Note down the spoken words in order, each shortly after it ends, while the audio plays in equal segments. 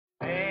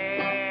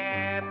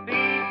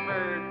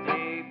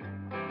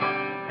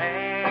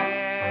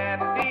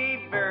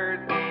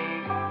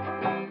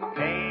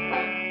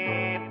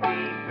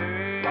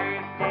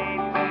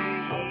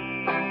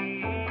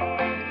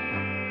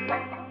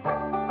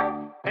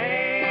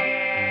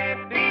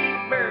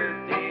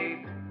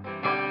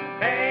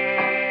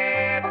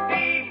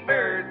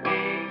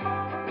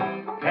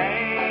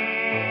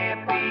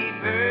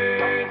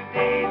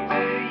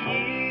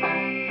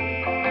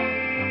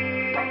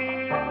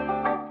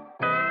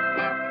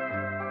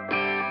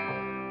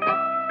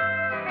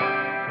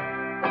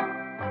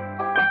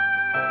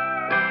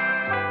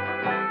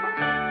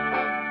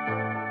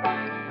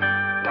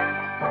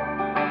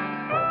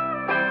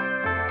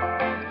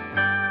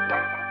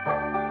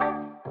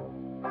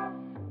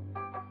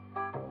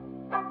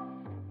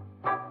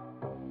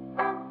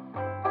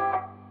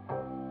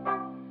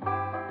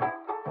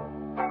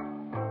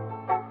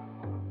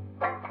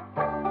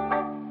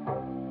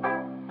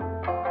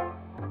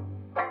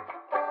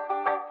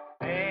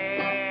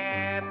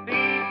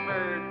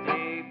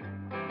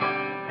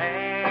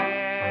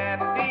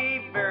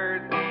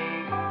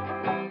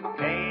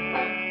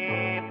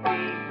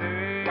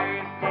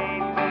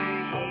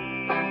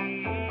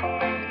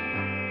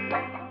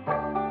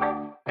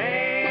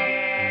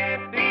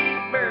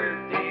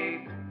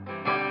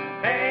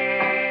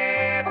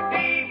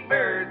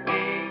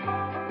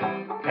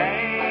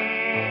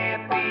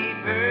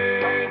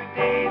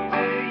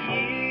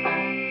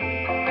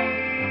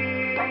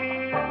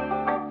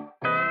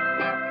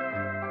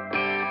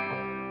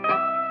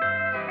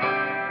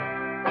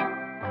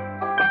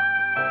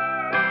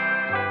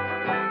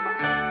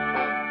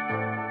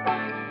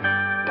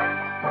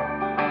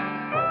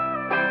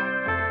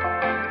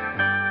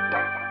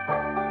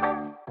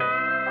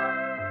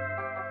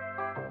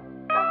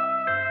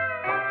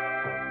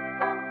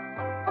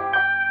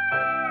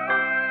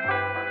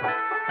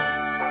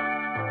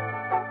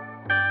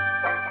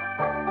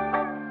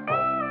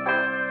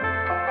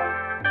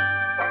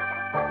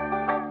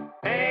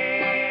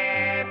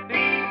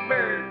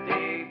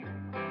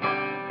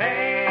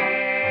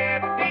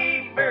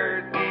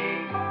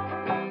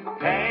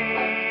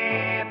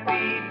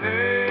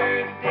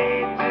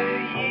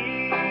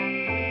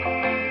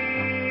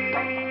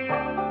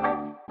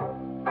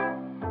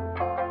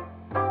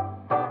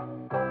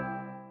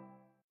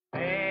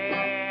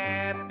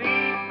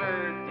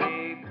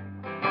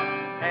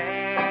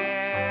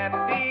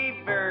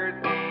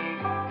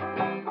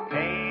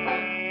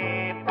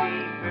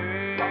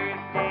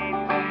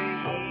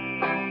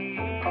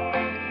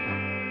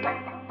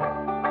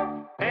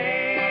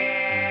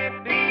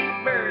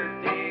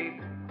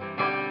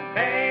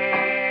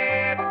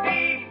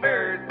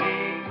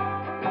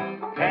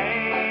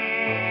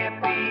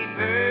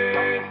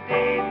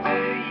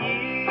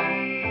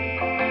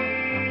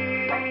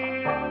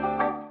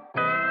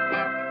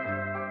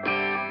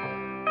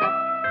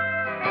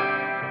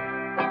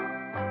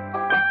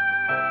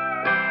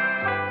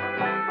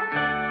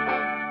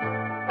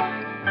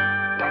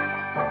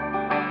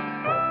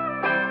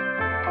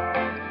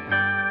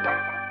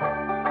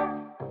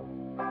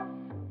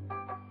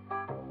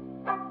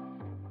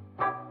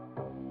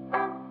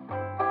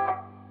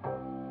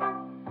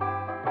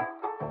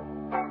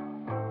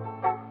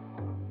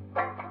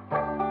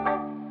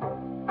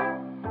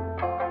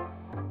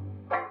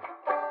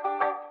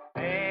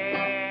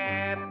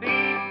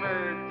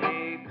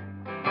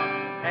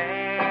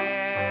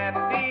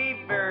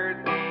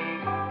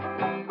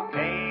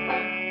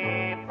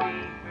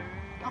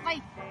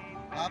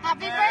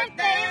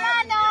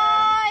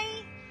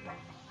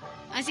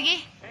Ah,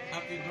 sige.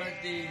 Happy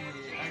birthday,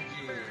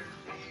 RJ.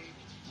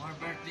 More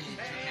birthday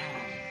to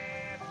come.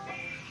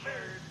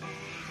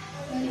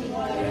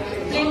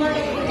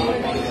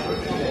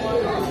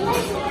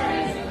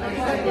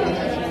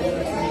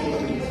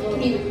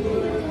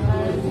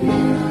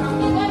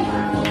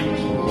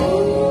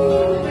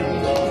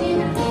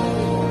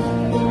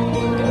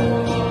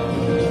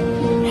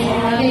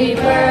 Happy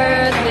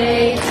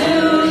birthday to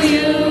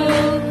you.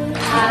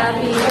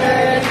 Happy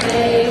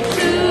birthday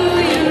to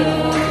you.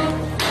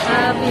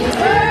 Happy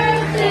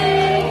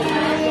birthday.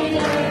 Happy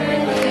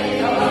birthday.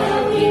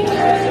 Happy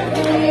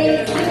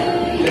birthday to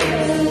you.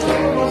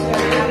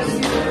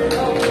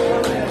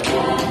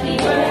 Happy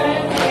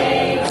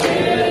birthday to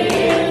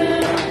you.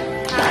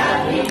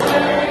 Happy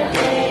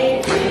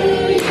birthday to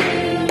you.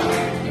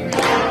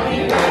 Happy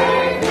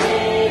birthday.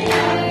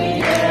 Happy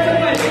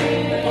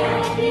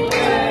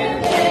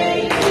birthday.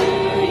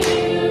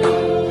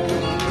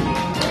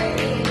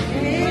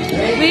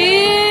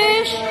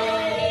 Wish!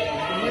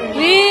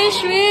 Wish,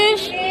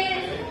 wish!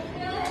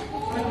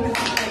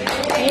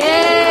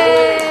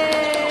 Yay!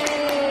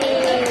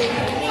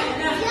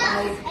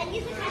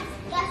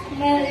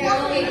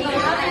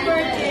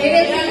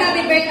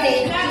 Happy birthday!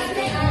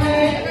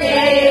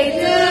 Birthday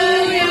to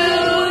you!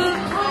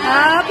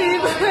 Happy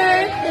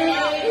birthday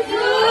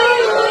to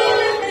you!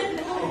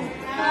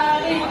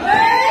 Happy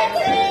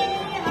birthday!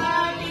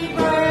 Happy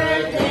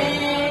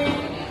birthday!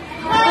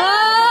 Wow!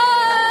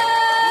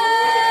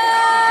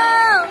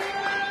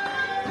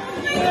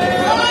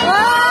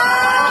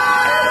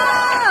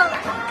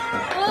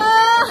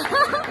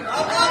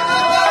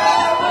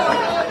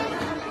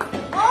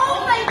 Oh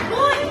my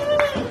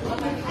goodness!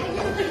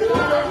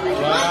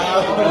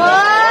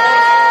 Wow!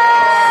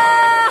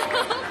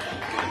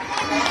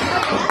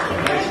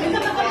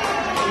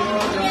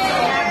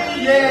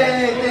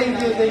 Yay! Thank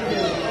you, thank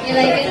you. You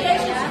like it?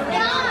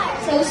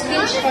 So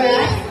speech for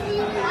us?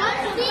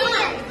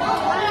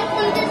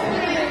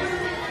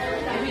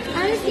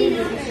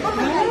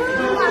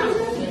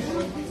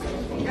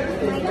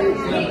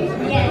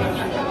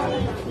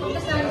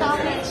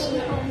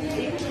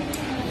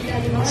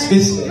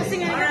 Excuse me.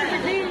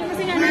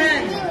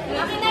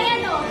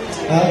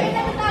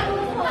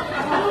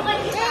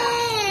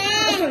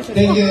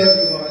 Thank you,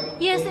 everyone.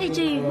 Yes, AJ.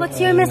 What's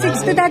your message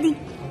to Daddy?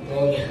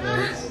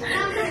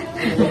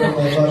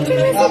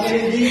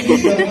 Actually, this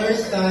is the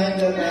first time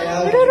that I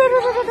have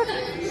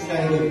this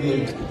kind of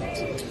gift.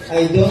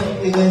 I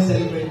don't even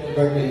celebrate my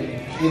birthday,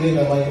 even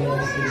on my own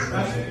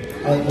Christmas,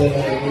 until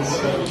I miss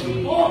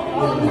country.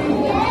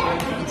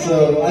 So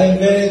I'm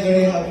very,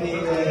 very happy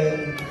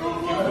and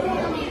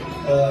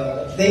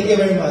thank you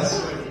very much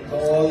to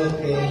all who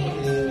came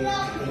to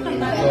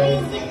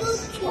join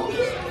us.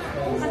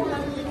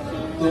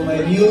 To my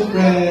new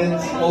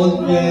friends,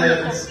 old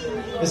friends,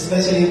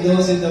 especially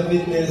those in the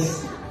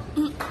fitness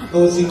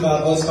coaching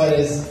Marcos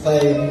Pares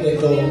side,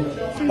 ito,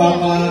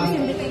 Papa,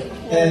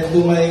 and to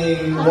my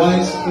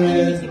wife's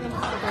friend,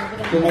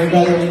 to my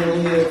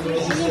brother-in-law, to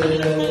my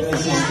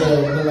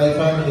sister, to my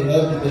family,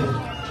 everything.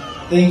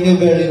 Thank you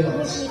very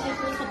much.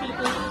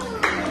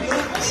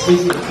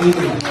 Excuse me, thank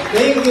you,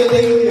 thank you,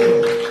 thank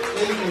you.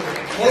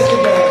 Yes, you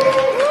guys.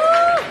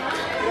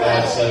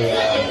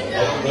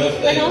 Happy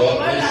birthday, God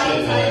bless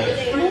you.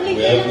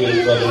 We hope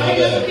we've got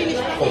another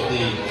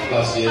 40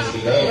 plus years to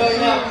go.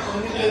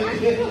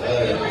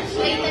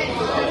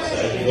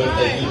 Happy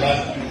birthday, good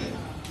luck.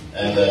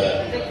 And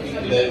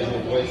today we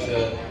will wish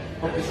good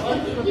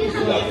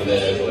luck with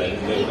that as well.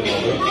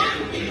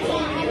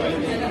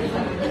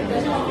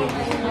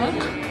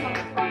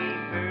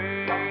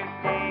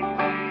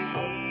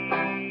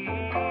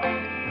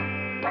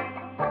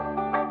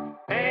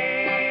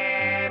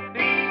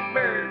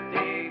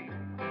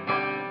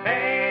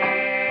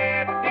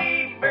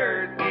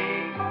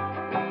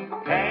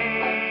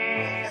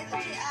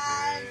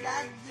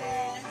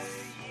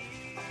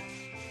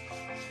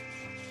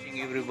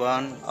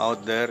 Everyone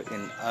out there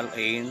in Al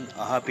Ain,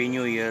 a happy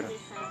new year,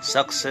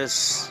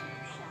 success,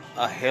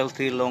 a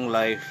healthy long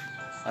life,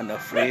 and a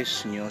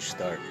fresh new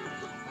start.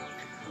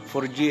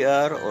 For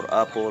GR or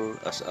Apple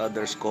as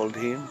others called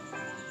him,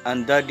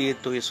 and Daddy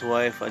to his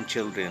wife and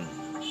children,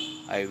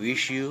 I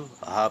wish you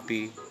a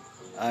happy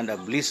and a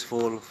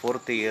blissful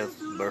 40th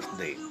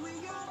birthday.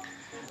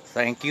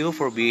 Thank you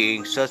for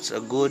being such a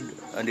good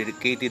and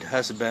dedicated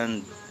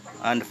husband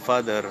and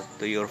father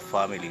to your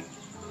family.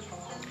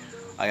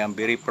 I am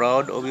very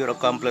proud of your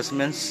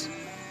accomplishments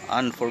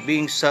and for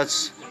being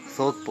such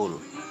thoughtful,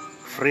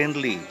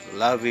 friendly,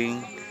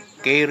 loving,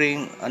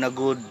 caring, and a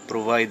good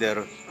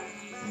provider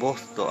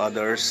both to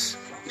others,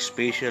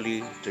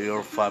 especially to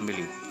your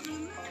family.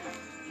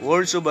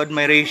 Words of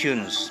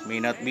admirations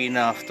may not be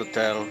enough to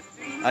tell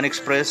and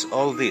express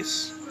all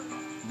this,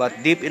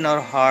 but deep in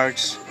our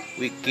hearts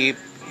we keep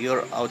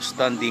your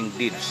outstanding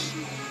deeds.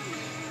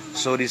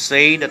 So they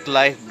say that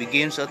life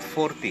begins at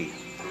 40,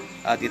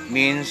 and it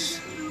means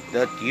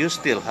that you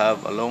still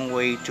have a long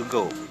way to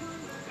go.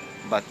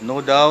 But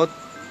no doubt,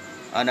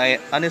 and I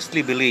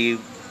honestly believe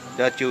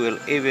that you will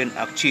even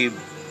achieve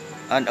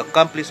and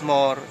accomplish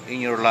more in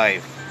your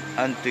life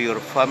and to your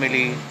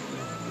family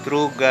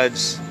through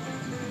God's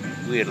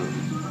will.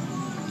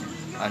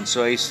 And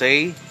so I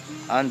say,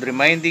 and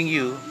reminding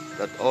you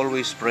that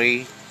always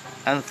pray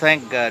and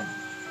thank God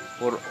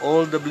for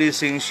all the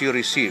blessings you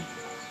receive.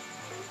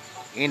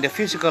 In the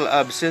physical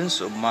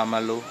absence of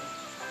Mama Lo,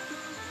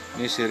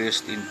 may she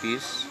rest in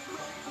peace,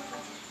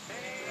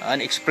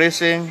 and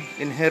expressing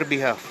in her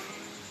behalf,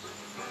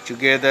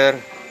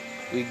 together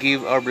we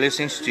give our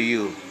blessings to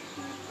you,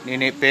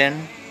 Nene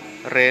Pen,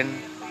 Ren,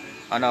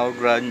 and our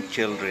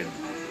grandchildren.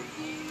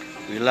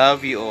 We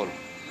love you all.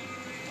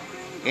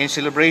 In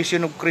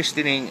celebration of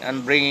christening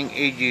and bringing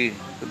AJ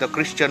to the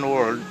Christian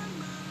world,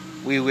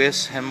 we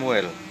wish him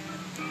well.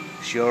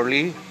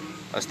 Surely,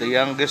 as the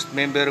youngest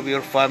member of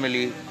your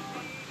family,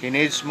 he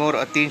needs more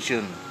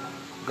attention,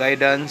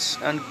 guidance,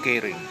 and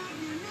caring.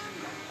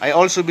 I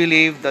also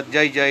believe that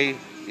Jai Jai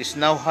is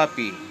now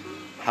happy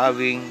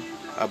having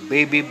a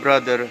baby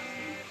brother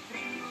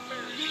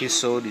he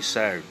so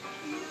desired.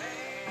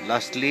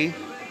 Lastly,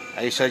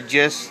 I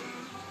suggest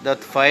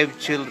that 5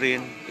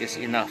 children is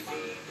enough.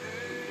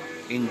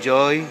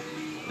 Enjoy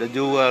the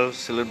dual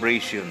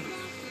celebration.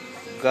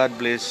 God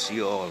bless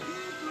you all.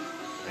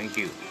 Thank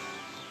you.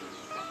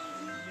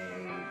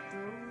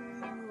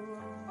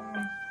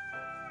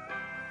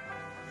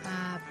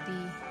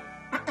 Happy.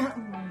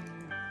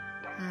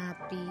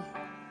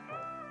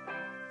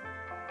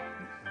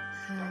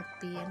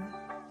 Happy.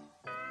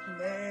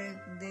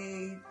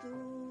 Birthday to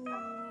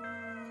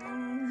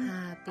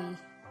Happy.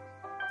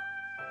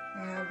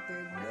 Happy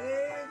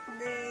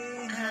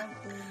birthday,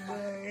 happy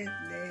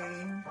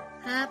birthday.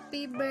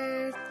 Happy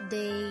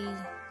birthday,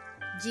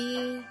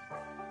 G.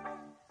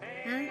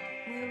 Huh?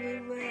 Happy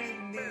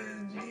birthday,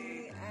 G.